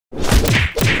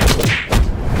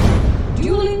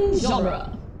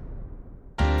genre.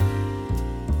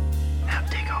 Now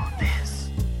dig all this.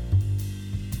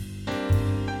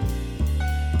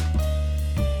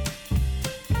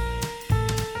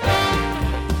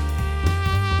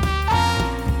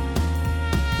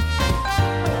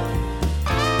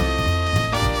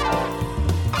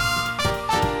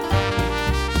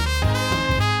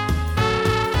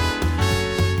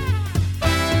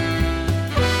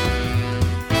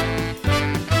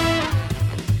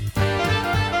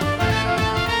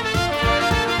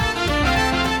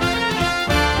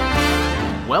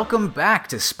 Welcome back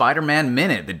to Spider-Man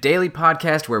Minute, the daily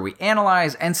podcast where we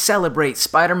analyze and celebrate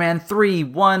Spider-Man 3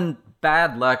 one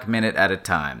bad luck minute at a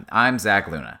time. I'm Zach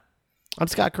Luna. I'm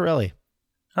Scott Corelli.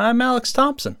 I'm Alex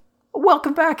Thompson.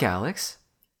 Welcome back, Alex.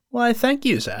 Why, thank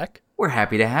you, Zach. We're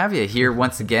happy to have you here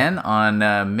once again on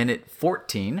minute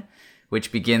 14,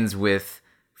 which begins with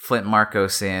Flint Marko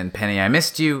saying, "Penny, I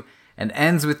missed you," and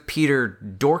ends with Peter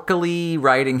dorkily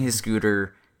riding his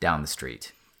scooter down the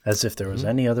street. As if there was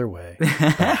any other way.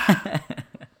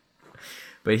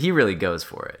 But he really goes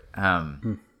for it.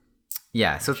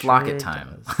 Yeah, so it's locket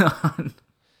time on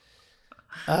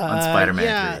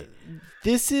Spider-Man 3.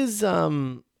 This is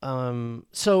so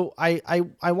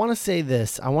I want to say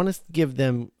this. I want to give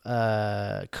them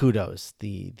kudos,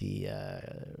 the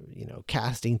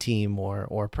casting team,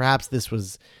 or perhaps this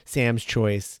was Sam's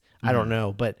choice. I don't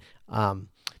know, but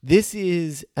this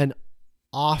is an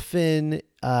often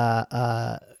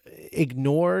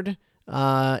ignored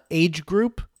age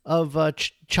group of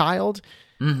child.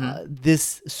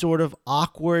 This sort of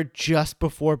awkward just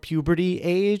before puberty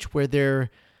age where they're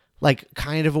like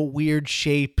kind of a weird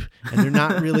shape and they're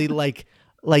not really like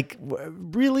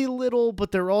really little,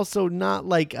 but they're also not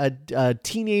like a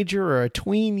teenager or a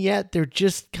tween yet. They're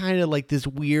just kind of like this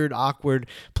weird awkward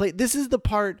play. This is the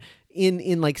part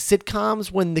in like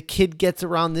sitcoms when the kid gets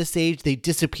around this age, they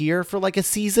disappear for like a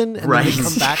season and then they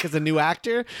come back as a new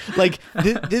actor. Like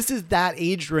this is that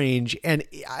age range, and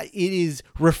it is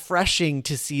refreshing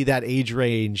to see that age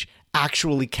range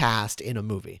actually cast in a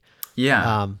movie.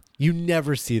 Yeah. You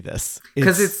never see this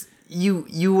because it's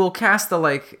you will cast the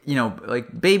like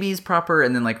babies proper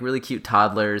and then like really cute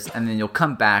toddlers, and then you'll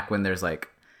come back when there's like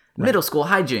middle school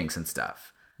hijinks and stuff.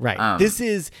 Right. This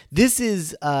is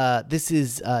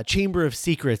Chamber of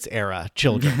Secrets era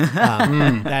children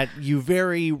that you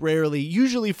very rarely,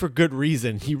 usually for good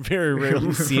reason, you very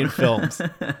rarely see in films.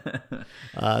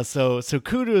 So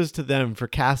kudos to them for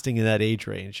casting in that age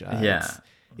range.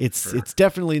 It's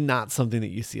definitely not something that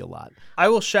you see a lot. I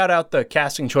will shout out the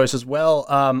casting choice as well.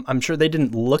 I'm sure they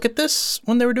didn't look at this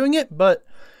when they were doing it, but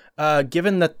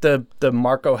given that the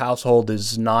Marko household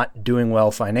is not doing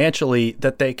well financially,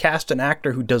 that they cast an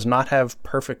actor who does not have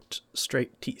perfect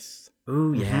straight teeth.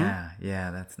 Ooh, yeah.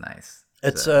 Yeah, that's nice.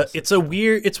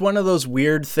 It's one of those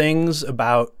weird things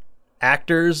about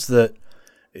actors that,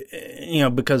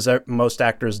 because most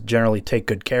actors generally take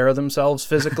good care of themselves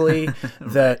physically,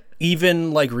 that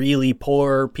even like really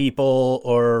poor people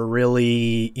or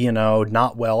really,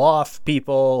 not well off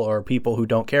people or people who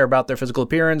don't care about their physical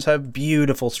appearance have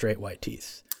beautiful straight white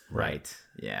teeth. Right.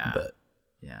 Yeah. But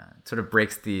yeah, it sort of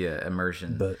breaks the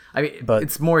immersion. But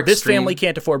it's more extreme. This family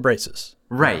can't afford braces.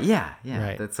 Right. Yeah. Yeah.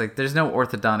 Right. That's like there's no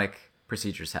orthodontic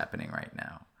procedures happening right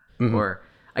now. Or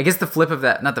I guess the flip of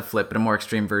that, not the flip, but a more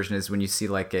extreme version is when you see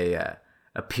like a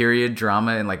period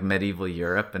drama in like medieval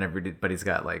Europe and everybody's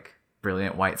got like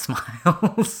brilliant white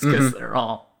smiles because they're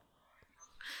all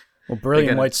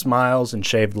brilliant white smiles and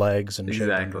shaved legs and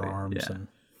shaved underarms. Yeah.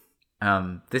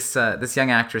 And This young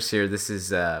actress here, this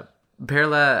is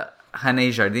Perla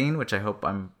Hane Jardin, which I hope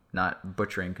I'm not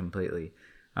butchering completely.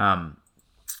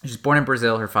 She's born in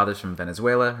Brazil. Her father's from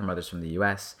Venezuela. Her mother's from the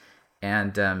U.S.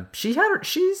 And she's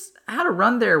had a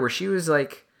run there where she was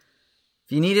like,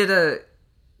 if you needed a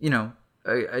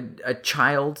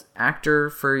child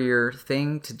actor for your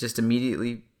thing to just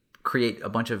immediately create a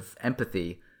bunch of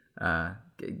empathy,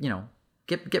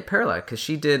 get Perla, because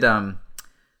she did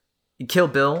Kill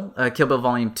Bill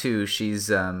Volume 2. She's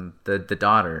the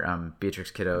daughter, Beatrix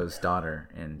Kiddo's daughter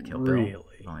in Kill Bill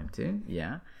Volume 2.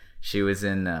 Yeah, she was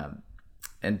in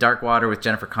Dark Water with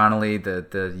Jennifer Connelly,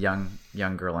 the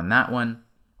young girl in that one,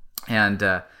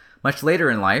 and much later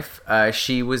in life,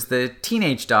 she was the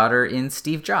teenage daughter in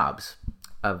Steve Jobs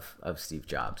of Steve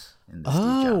Jobs. In the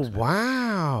Steve Jobs movie.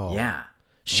 Wow! Yeah,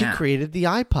 she created the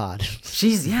iPod.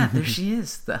 There she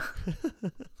is.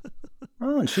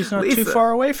 and she's not too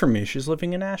far away from me. She's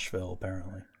living in Asheville,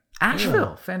 apparently.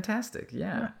 Asheville, fantastic.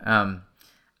 Yeah.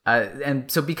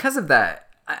 And so because of that,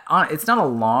 it's not a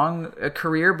long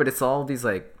career, but it's all these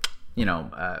like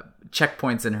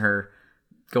checkpoints in her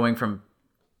going from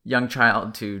young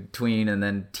child to tween and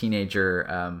then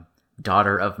teenager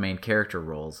daughter of main character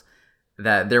roles,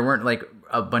 that there weren't like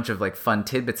a bunch of like fun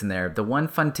tidbits in there. The one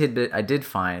fun tidbit I did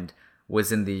find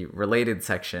was in the related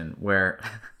section where,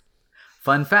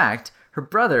 fun fact, her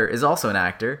brother is also an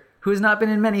actor who has not been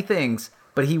in many things,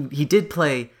 but he did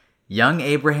play young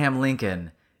Abraham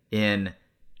Lincoln in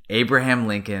Abraham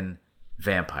Lincoln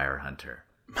Vampire Hunter.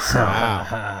 So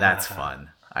that's fun,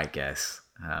 I guess.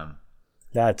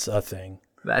 That's a thing.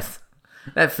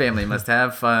 That family must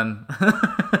have fun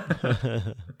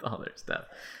with all their stuff.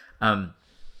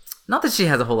 Not that she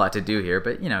has a whole lot to do here,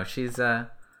 but you know, she's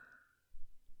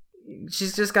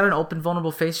just got an open,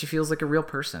 vulnerable face. She feels like a real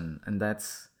person, and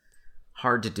that's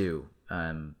hard to do.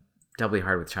 Doubly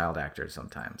hard with child actors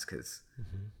sometimes, because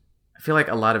I feel like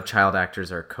a lot of child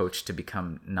actors are coached to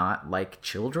become not like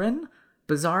children,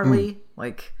 bizarrely.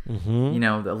 Like, you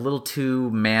know, a little too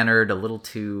mannered, a little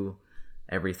too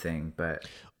everything, but...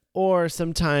 Or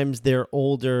sometimes they're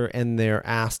older and they're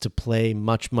asked to play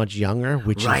much, much younger,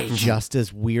 which is just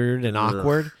as weird and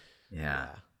awkward. Yeah.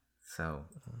 So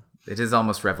it is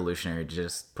almost revolutionary to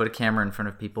just put a camera in front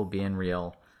of people being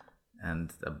real.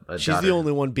 And she's the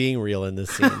only one being real in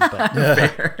this scene. But.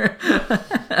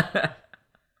 Fair.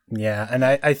 Yeah, and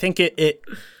I think it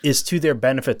is to their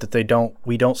benefit that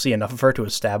we don't see enough of her to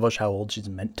establish how old she's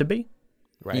meant to be.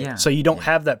 Right. Yeah. So you don't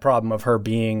have that problem of her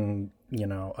being, you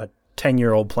know, a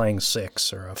 10-year-old playing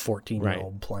 6 or a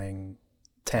 14-year-old playing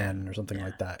 10 or something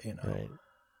like that, you know.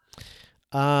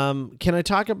 Right. Can I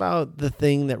talk about the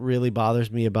thing that really bothers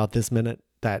me about this minute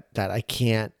that I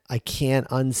can't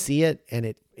unsee it,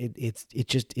 and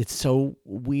it's so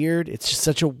weird. It's just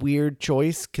such a weird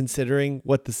choice considering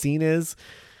what the scene is.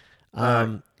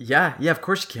 Yeah, of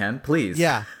course you can. Please.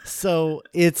 Yeah. So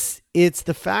it's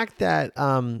the fact that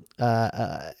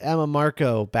Emma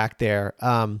Marco back there,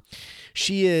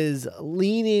 she is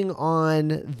leaning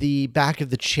on the back of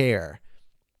the chair.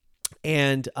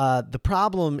 And the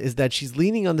problem is that she's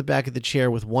leaning on the back of the chair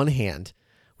with one hand,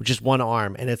 which is one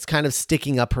arm, and it's kind of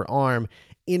sticking up her arm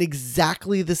in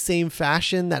exactly the same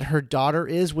fashion that her daughter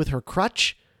is with her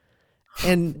crutch.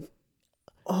 And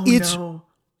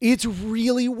it's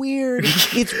really weird.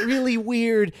 It's really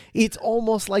weird. It's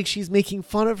almost like she's making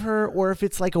fun of her, or if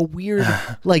it's like a weird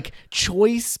like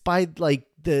choice by like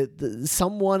the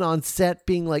someone on set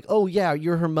being like, oh yeah,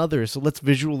 you're her mother, so let's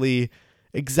visually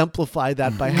exemplify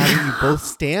that by having you both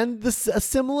stand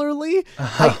similarly.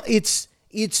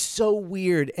 It's so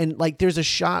weird. And like there's a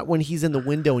shot when he's in the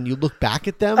window and you look back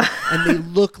at them and they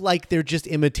look like they're just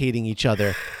imitating each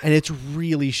other, and it's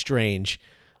really strange.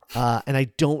 And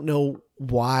I don't know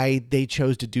why they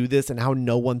chose to do this and how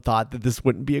no one thought that this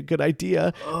wouldn't be a good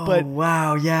idea. Oh, but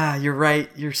wow. Yeah, you're right.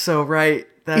 You're so right.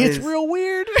 It's real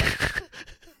weird.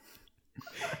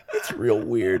 It's real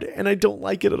weird. And I don't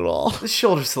like it at all. The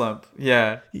shoulder slump.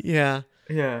 Yeah. Yeah.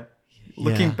 Yeah.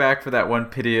 Looking back for that one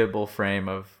pitiable frame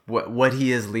of what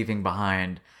he is leaving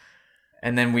behind.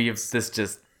 And then we have this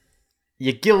just,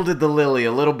 you gilded the lily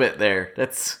a little bit there.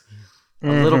 That's a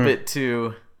little bit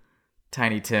too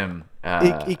Tiny Tim.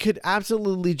 It could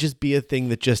absolutely just be a thing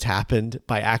that just happened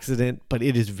by accident, but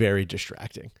it is very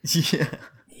distracting.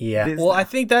 Yeah. Well, I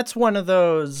think that's one of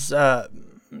those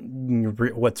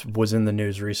what was in the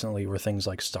news recently were things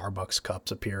like Starbucks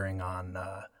cups appearing on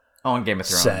Game of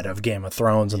Thrones. Set of Game of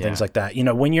Thrones and things like that. You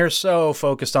know, when you're so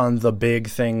focused on the big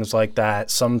things like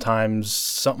that, sometimes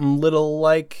something little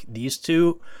like these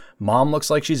two, mom looks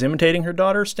like she's imitating her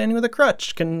daughter standing with a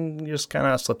crutch, can just kind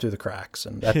of slip through the cracks.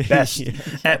 And at best,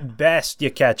 at best,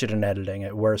 you catch it in editing.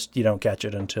 At worst, you don't catch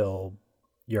it until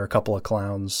you're a couple of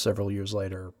clowns several years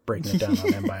later breaking it down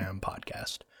on M by M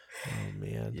podcast. Oh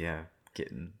man, yeah,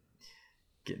 getting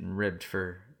ribbed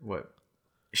for what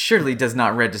surely does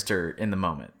not register in the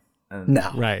moment.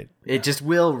 No, right? It just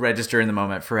will register in the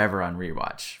moment forever on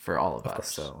rewatch for all of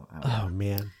us. So, oh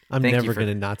man, I'm never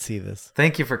gonna not see this.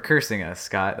 Thank you for cursing us,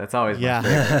 Scott. That's always my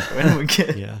favorite. When we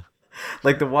get,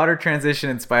 like the water transition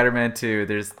in Spider-Man 2.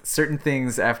 There's certain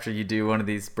things after you do one of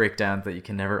these breakdowns that you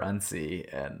can never unsee,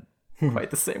 and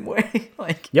quite the same way.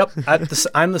 Like, yep,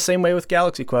 I'm the same way with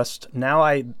Galaxy Quest. Now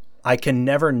I can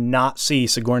never not see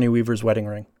Sigourney Weaver's wedding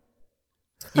ring.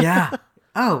 Yeah.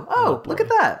 Oh, look at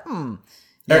that.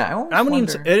 Yeah, I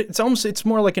wouldn't even say, it's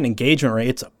more like an engagement ring.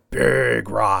 It's a big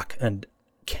rock and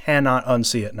cannot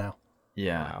unsee it now.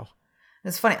 Yeah. Wow.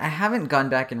 It's funny. I haven't gone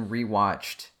back and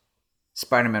rewatched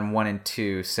Spider-Man 1 and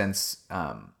 2 since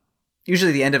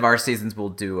usually the end of our seasons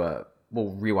we'll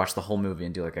rewatch the whole movie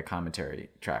and do like a commentary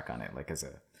track on it, like as a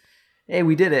hey,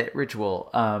 we did it ritual.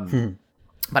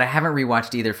 But I haven't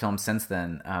rewatched either film since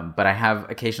then. But I have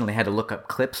occasionally had to look up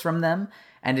clips from them,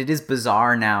 and it is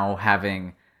bizarre now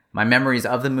having my memories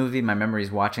of the movie, my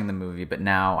memories watching the movie, but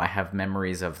now I have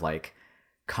memories of like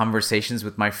conversations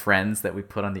with my friends that we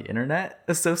put on the internet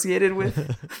associated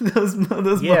with those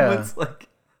moments. Like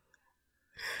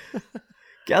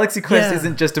Galaxy Quest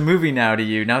isn't just a movie now to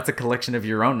you. Now it's a collection of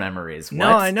your own memories. What?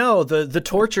 No, I know. The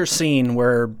torture scene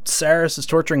where Saris is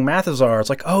torturing Mathazar. It's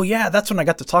like, oh yeah, that's when I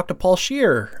got to talk to Paul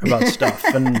Scheer about stuff.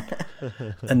 And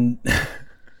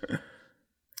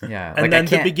yeah. And then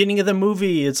the beginning of the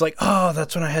movie, it's like, oh,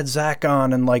 that's when I had Zach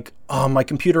on, and like, oh, my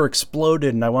computer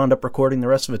exploded, and I wound up recording the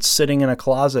rest of it sitting in a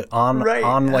closet on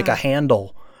like a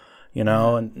handle, you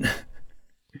know, and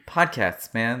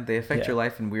podcasts, man, they affect your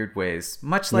life in weird ways.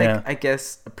 Much like I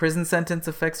guess a prison sentence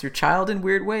affects your child in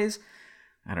weird ways.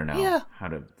 I don't know how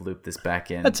to loop this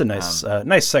back in. That's a nice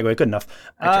nice segue. Good enough.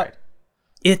 I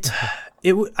tried.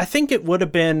 I think it would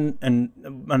have been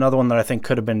another one that I think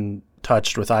could have been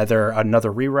touched with either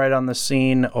another rewrite on the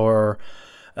scene or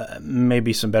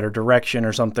maybe some better direction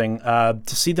or something. To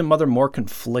see the mother more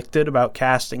conflicted about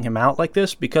casting him out like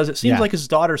this, because it seems like his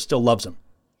daughter still loves him.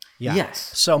 Yeah.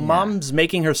 Yes. So mom's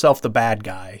making herself the bad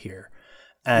guy here,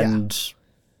 and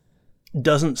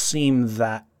doesn't seem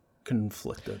that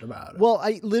conflicted about it. Well,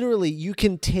 you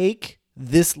can take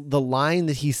the line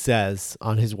that he says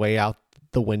on his way out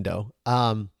the window.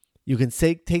 You can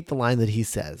take the line that he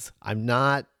says, I'm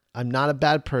not a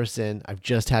bad person. I've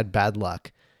just had bad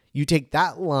luck. You take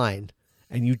that line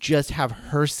and you just have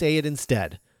her say it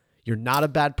instead. You're not a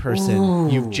bad person. Ooh.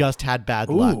 You've just had bad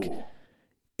luck.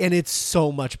 And it's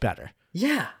so much better.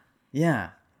 Yeah. Yeah.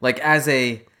 Like as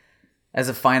a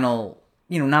final,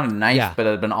 not a knife,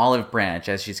 but an olive branch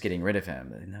as she's getting rid of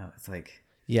him. No, it's like,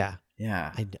 yeah.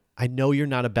 Yeah. I know you're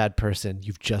not a bad person.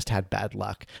 You've just had bad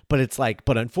luck. But it's like,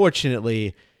 but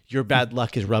unfortunately, your bad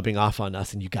luck is rubbing off on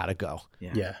us and you got to go.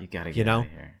 Yeah. You got to get out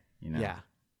of here. Yeah.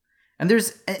 And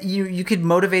there's, you could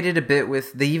motivate it a bit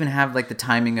with, they even have like the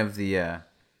timing of the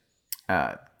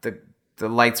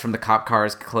lights from the cop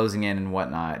cars closing in and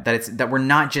whatnot, that we're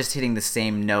not just hitting the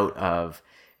same note of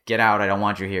get out, I don't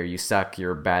want you here, you suck,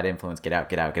 you're a bad influence, get out,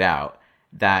 get out, get out.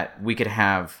 That we could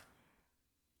have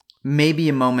maybe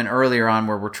a moment earlier on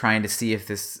where we're trying to see if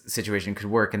this situation could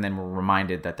work, and then we're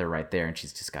reminded that they're right there and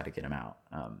she's just got to get him out.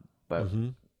 But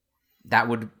that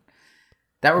would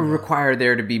require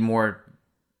there to be more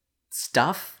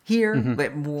stuff here,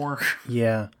 but more.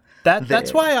 Yeah,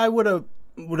 that's why I would have.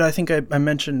 What I think I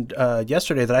mentioned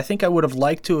yesterday, that I think I would have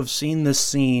liked to have seen this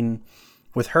scene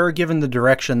with her given the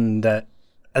direction that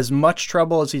as much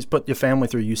trouble as he's put your family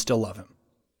through, you still love him.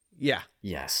 Yeah.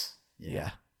 Yes.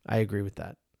 Yeah. I agree with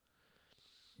that.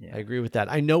 Yeah. I agree with that.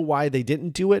 I know why they didn't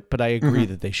do it, but I agree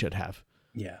that they should have.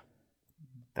 Yeah.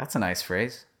 That's a nice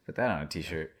phrase. Put that on a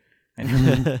t-shirt.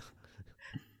 Yeah.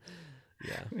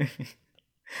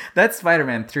 That's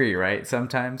Spider-Man 3, right?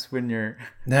 Sometimes when you're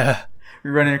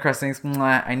running across things,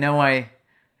 I know why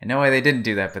they didn't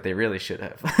do that, but they really should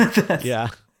have. Yeah.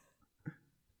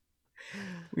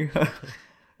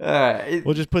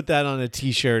 We'll just put that on a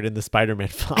t-shirt in the Spider-Man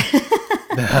font.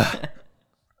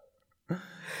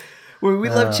 Well, we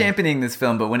love championing this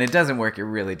film, but when it doesn't work, it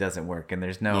really doesn't work, and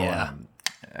there's no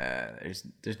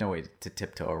there's no way to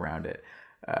tiptoe around it.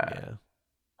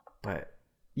 But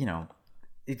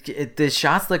the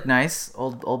shots look nice.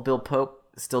 Old Bill Pope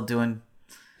still doing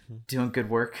good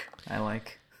work. I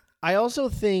like. I also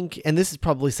think, and this is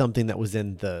probably something that was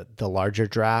in the larger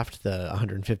draft, the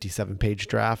 157-page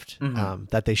draft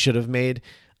that they should have made.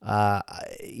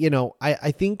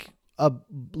 I think a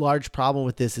large problem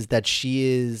with this is that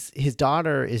his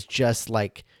daughter is just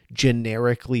like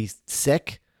generically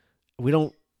sick. We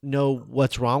don't know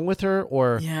what's wrong with her,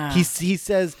 or he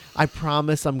says, I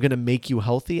promise I'm going to make you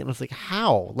healthy. And I was like,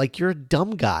 how? Like, you're a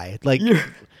dumb guy. Like,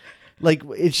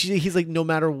 he's like, no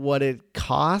matter what it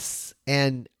costs.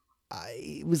 And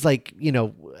it was like,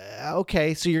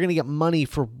 okay, so you're going to get money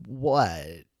for what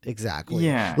exactly?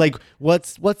 Yeah. Like,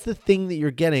 what's the thing that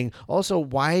you're getting? Also,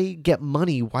 why get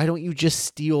money? Why don't you just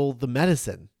steal the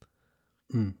medicine?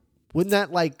 Wouldn't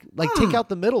that like take out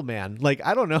the middleman? Like,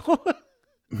 I don't know.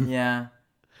 Yeah.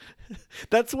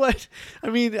 That's what I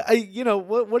mean.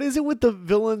 What is it with the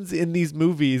villains in these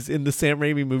movies, in the Sam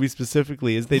Raimi movies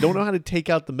specifically, is they don't know how to take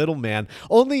out the middleman.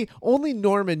 Only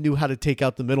Norman knew how to take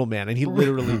out the middleman, and he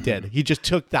literally did. He just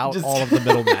took out all of the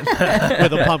middlemen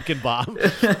with a pumpkin bomb.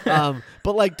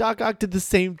 But like Doc Ock did the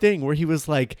same thing, where he was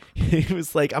like,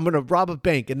 I'm gonna rob a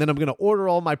bank, and then I'm gonna order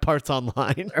all my parts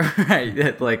online.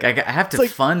 Right. Like I have to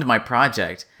fund my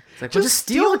project. It's like, just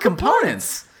steal the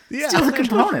components. Yeah. Steal the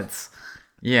components.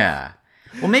 Yeah.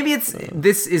 Well, maybe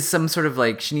this is some sort of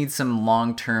like she needs some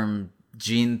long-term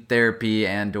gene therapy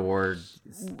and or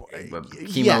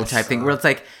chemo type thing where it's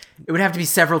like it would have to be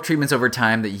several treatments over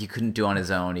time that he couldn't do on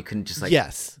his own. He couldn't just like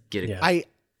get it. Yeah.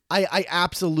 I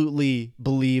absolutely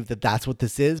believe that that's what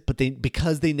this is, but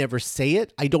because they never say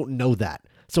it, I don't know that.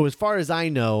 So as far as I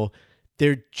know,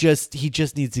 he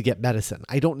just needs to get medicine.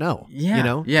 I don't know. Yeah. You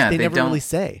know? Yeah, They they never don't- really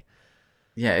say.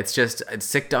 Yeah, it's just a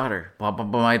sick daughter. Well, but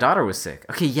my daughter was sick.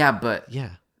 Okay, yeah, but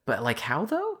Yeah. like how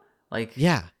though? Like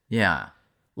Yeah. yeah.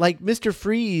 Like Mr.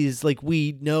 Freeze, like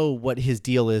we know what his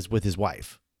deal is with his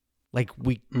wife. Like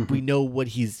we know what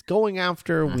he's going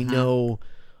after. We know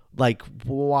like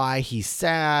why he's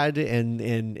sad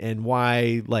and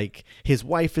why like his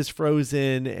wife is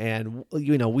frozen, and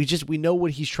you know, we know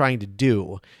what he's trying to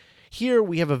do. Here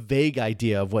we have a vague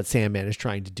idea of what Sandman is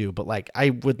trying to do, but like I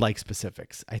would like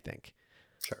specifics, I think.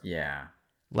 Yeah.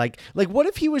 Like what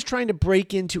if he was trying to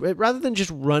break into, rather than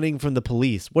just running from the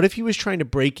police, what if he was trying to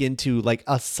break into like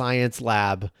a science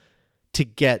lab to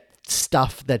get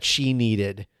stuff that she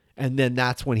needed, and then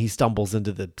that's when he stumbles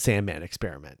into the Sandman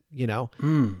experiment, you know?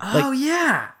 Oh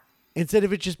yeah. Instead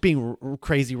of it just being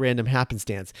crazy random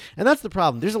happenstance. And that's the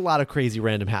problem. There's a lot of crazy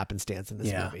random happenstance in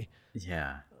this movie.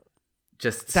 Yeah.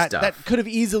 Just That stuff. could have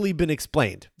easily been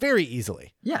explained, very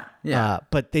easily. Yeah. Yeah.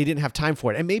 But they didn't have time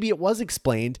for it. And maybe it was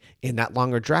explained in that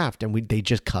longer draft, and they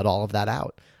just cut all of that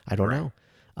out. I don't know.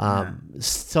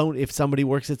 So if somebody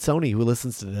works at Sony who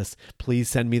listens to this, please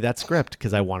send me that script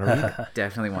because I want to read it.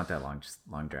 Definitely want that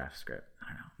long draft script. I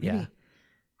don't know. Maybe.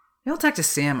 Yeah. I'll talk to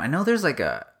Sam. I know there's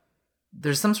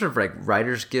some sort of like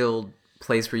Writers Guild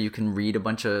place where you can read a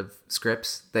bunch of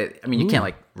scripts that, I mean, you can't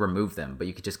like remove them, but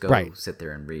you could just go sit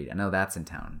there and read. I know that's in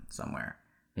town somewhere.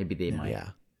 Maybe they might. Yeah.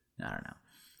 I don't know.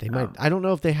 They might. I don't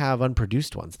know if they have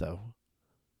unproduced ones though,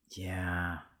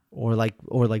 Yeah. or like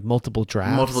multiple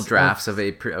drafts. Multiple drafts of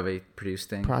a produced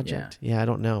thing. project. Yeah, I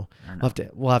don't know.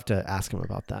 We'll have to ask him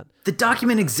about that. The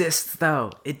document exists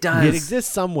though. It does. It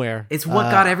exists somewhere. It's what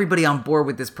got everybody on board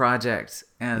with this project.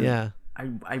 And Yeah.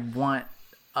 I want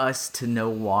us to know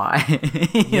why.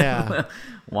 Yeah.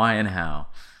 Why and how.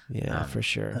 Yeah, for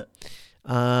sure.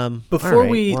 Before all right,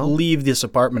 we well- leave this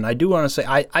apartment, I do want to say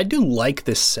I do like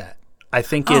this set. I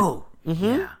think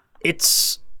Yeah.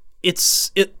 it's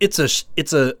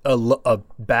a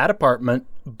bad apartment,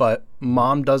 but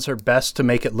Mom does her best to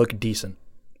make it look decent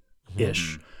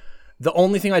ish. The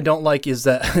only thing I don't like is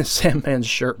that Sandman's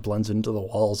shirt blends into the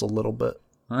walls a little bit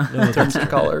in terms of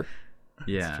color.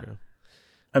 Yeah.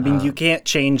 I mean, you can't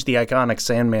change the iconic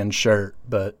Sandman shirt,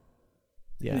 but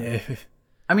Yeah.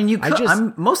 I mean, just-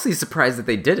 I'm mostly surprised that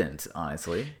they didn't,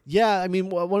 honestly. Yeah, I mean,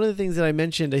 one of the things that I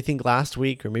mentioned, I think last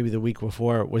week or maybe the week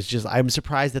before, was just I'm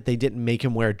surprised that they didn't make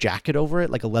him wear a jacket over it,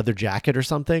 like a leather jacket or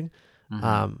something,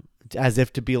 as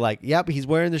if to be like, yeah, but he's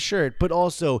wearing the shirt, but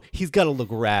also he's got to look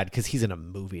rad because he's in a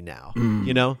movie now,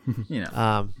 you know? You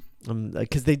know.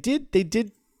 Because they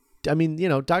did. I mean, you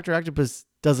know, Dr. Octopus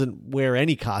doesn't wear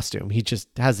any costume; he just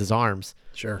has his arms.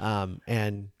 sure.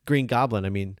 And Green Goblin, I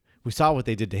mean, we saw what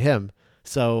they did to him.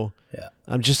 So Yeah.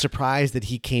 I'm just surprised that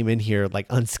he came in here like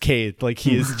unscathed. Like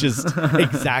he is just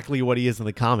exactly what he is in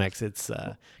the comics. It's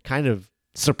kind of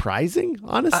surprising,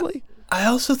 honestly. I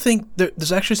also think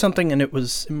there's actually something, and it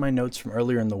was in my notes from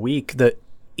earlier in the week, that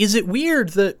is it weird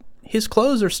that his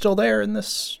clothes are still there in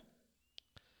this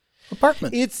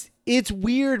apartment? It's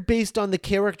weird based on the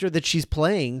character that she's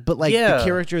playing, but like Yeah. the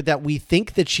character that we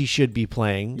think that she should be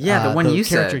playing. Yeah, the one you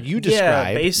character said. you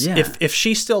described. Yeah. If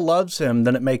she still loves him,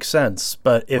 then it makes sense.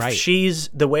 But if Right. she's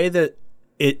the way that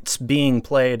it's being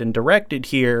played and directed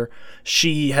here,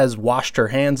 she has washed her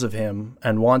hands of him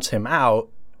and wants him out.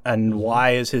 And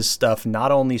why is his stuff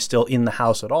not only still in the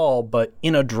house at all, but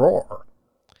in a drawer?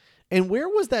 And where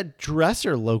was that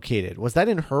dresser located? Was that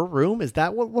in her room? Is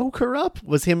that what woke her up?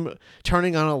 Was him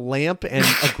turning on a lamp and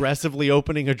aggressively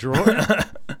opening a drawer?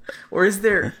 Or is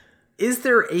there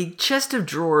a chest of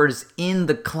drawers in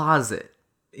the closet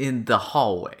in the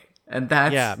hallway? And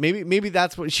that's Yeah, maybe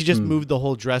that's what she just moved the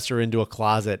whole dresser into a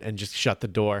closet and just shut the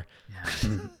door.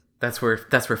 that's where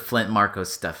Flint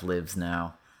Marco's stuff lives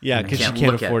now. Yeah, And I because she can't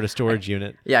can't look at afford it. a storage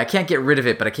unit. Yeah, I can't get rid of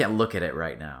it, but I can't look at it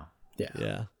right now. Yeah.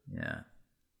 Yeah. Yeah.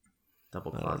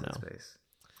 Double closet know. space.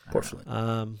 Poor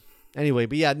Flint. Anyway,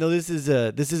 but yeah, no, this is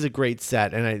a great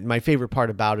set, and my favorite part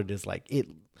about it is like it.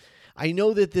 I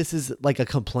know that this is like a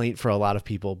complaint for a lot of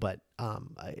people, but I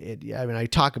mean, I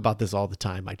talk about this all the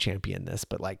time. I champion this,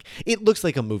 but like it looks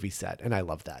like a movie set, and I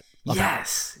love that.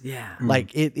 Yes. Yeah.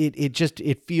 Like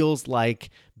it feels like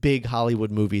big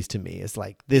Hollywood movies to me. It's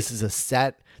like this is a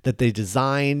set that they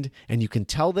designed, and you can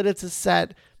tell that it's a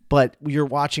set, but you're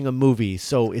watching a movie,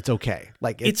 so it's okay.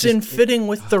 Like It's in fitting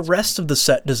with the rest of the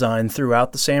set design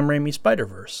throughout the Sam Raimi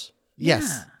Spider-Verse.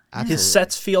 Yes. his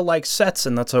sets feel like sets,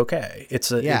 and that's okay.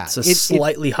 It's a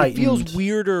slightly heightened. It feels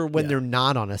weirder when they're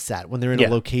not on a set. When they're in a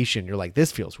location, you're like,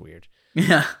 this feels weird.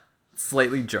 Yeah,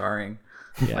 slightly jarring.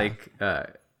 Yeah.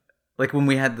 Like when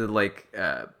we had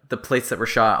the plates that were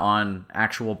shot on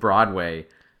actual Broadway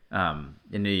in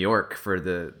New York for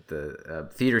the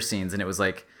theater scenes, and it was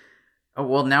like, oh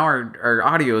well, now our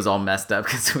audio is all messed up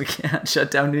because we can't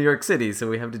shut down New York City, so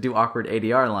we have to do awkward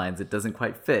ADR lines. It doesn't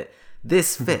quite fit.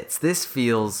 This fits. This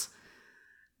feels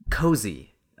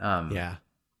cozy. I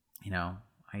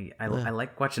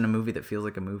like watching a movie that feels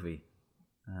like a movie.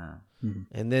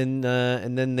 And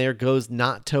then there goes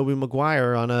not Tobey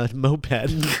Maguire on a moped.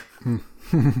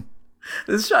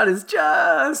 This shot is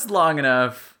just long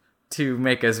enough to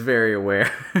make us very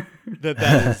aware that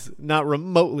is not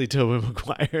remotely Tobey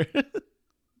Maguire.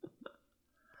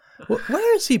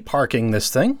 Where is he parking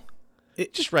this thing?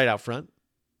 Just right out front.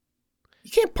 You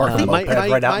can't park a moped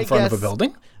right out in front of a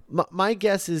building. My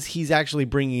guess is he's actually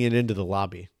bringing it into the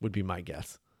lobby, would be my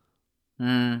guess.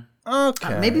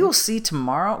 Okay. Maybe we'll see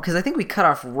tomorrow, because I think we cut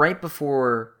off right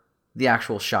before the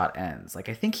actual shot ends. Like,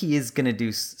 I think he is going to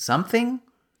do something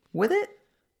with it,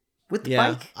 with the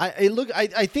bike.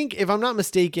 I think, if I'm not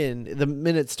mistaken, the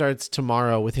minute starts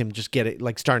tomorrow with him just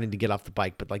starting to get off the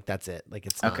bike, but like that's it. Like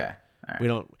it's not, okay. All right. We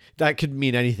don't. That could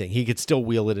mean anything. He could still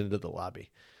wheel it into the lobby.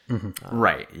 Mm-hmm.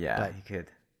 Right. Yeah. He could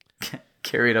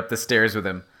carry it up the stairs with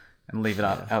him and leave it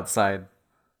outside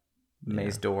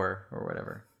May's door or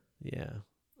whatever. Yeah.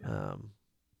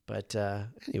 But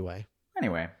anyway.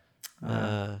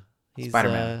 He's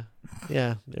Spider-Man.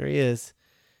 There he is.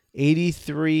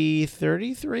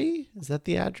 8333? Is that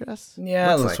the address?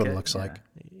 Yeah, that's what it looks like.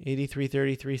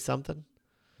 8333 something.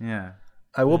 Yeah.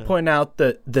 I will point out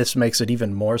that this makes it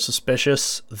even more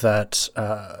suspicious that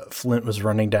Flint was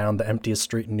running down the emptiest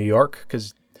street in New York,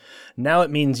 because now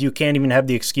it means you can't even have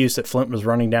the excuse that Flint was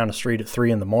running down a street at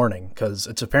 3 a.m, because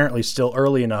it's apparently still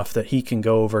early enough that he can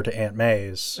go over to Aunt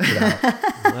May's.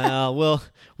 Well,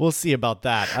 we'll see about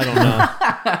that. I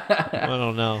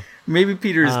don't know. Maybe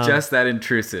Peter is just that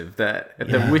intrusive that at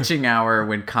the witching hour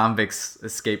when convicts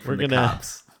escape from the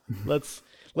cops.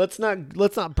 Let's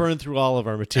not burn through all of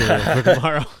our material for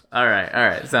tomorrow. All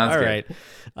right. Sounds good.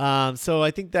 All right. So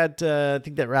I think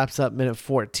that wraps up minute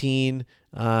 14.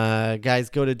 Guys,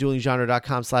 go to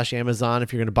duelinggenre.com/Amazon.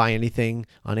 If you're going to buy anything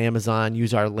on Amazon,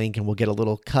 use our link and we'll get a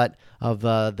little cut of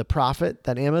the profit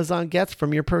that Amazon gets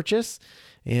from your purchase.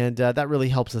 And that really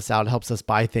helps us out. It helps us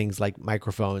buy things like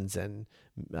microphones and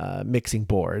mixing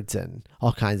boards and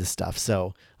all kinds of stuff.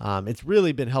 So it's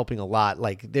really been helping a lot.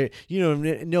 Like there,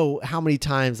 know how many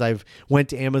times I've went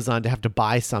to Amazon to have to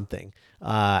buy something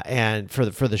and for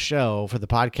the show, for the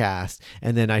podcast,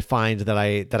 and then I find that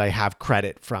I have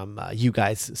credit from you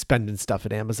guys spending stuff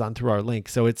at Amazon through our link.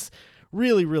 So it's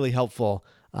really, really helpful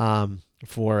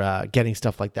for getting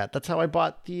stuff like that. That's how I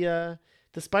bought the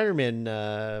Spider-Man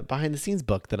behind the scenes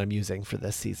book that I'm using for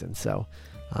this season. So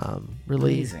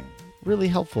really amazing. Really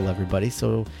helpful, everybody.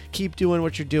 So keep doing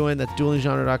what you're doing. That's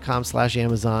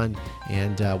duelinggenre.com/Amazon.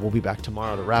 And we'll be back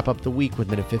tomorrow to wrap up the week with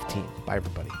minute 15. Bye,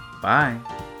 everybody. Bye.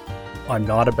 I'm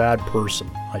not a bad person.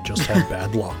 I just had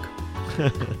bad luck.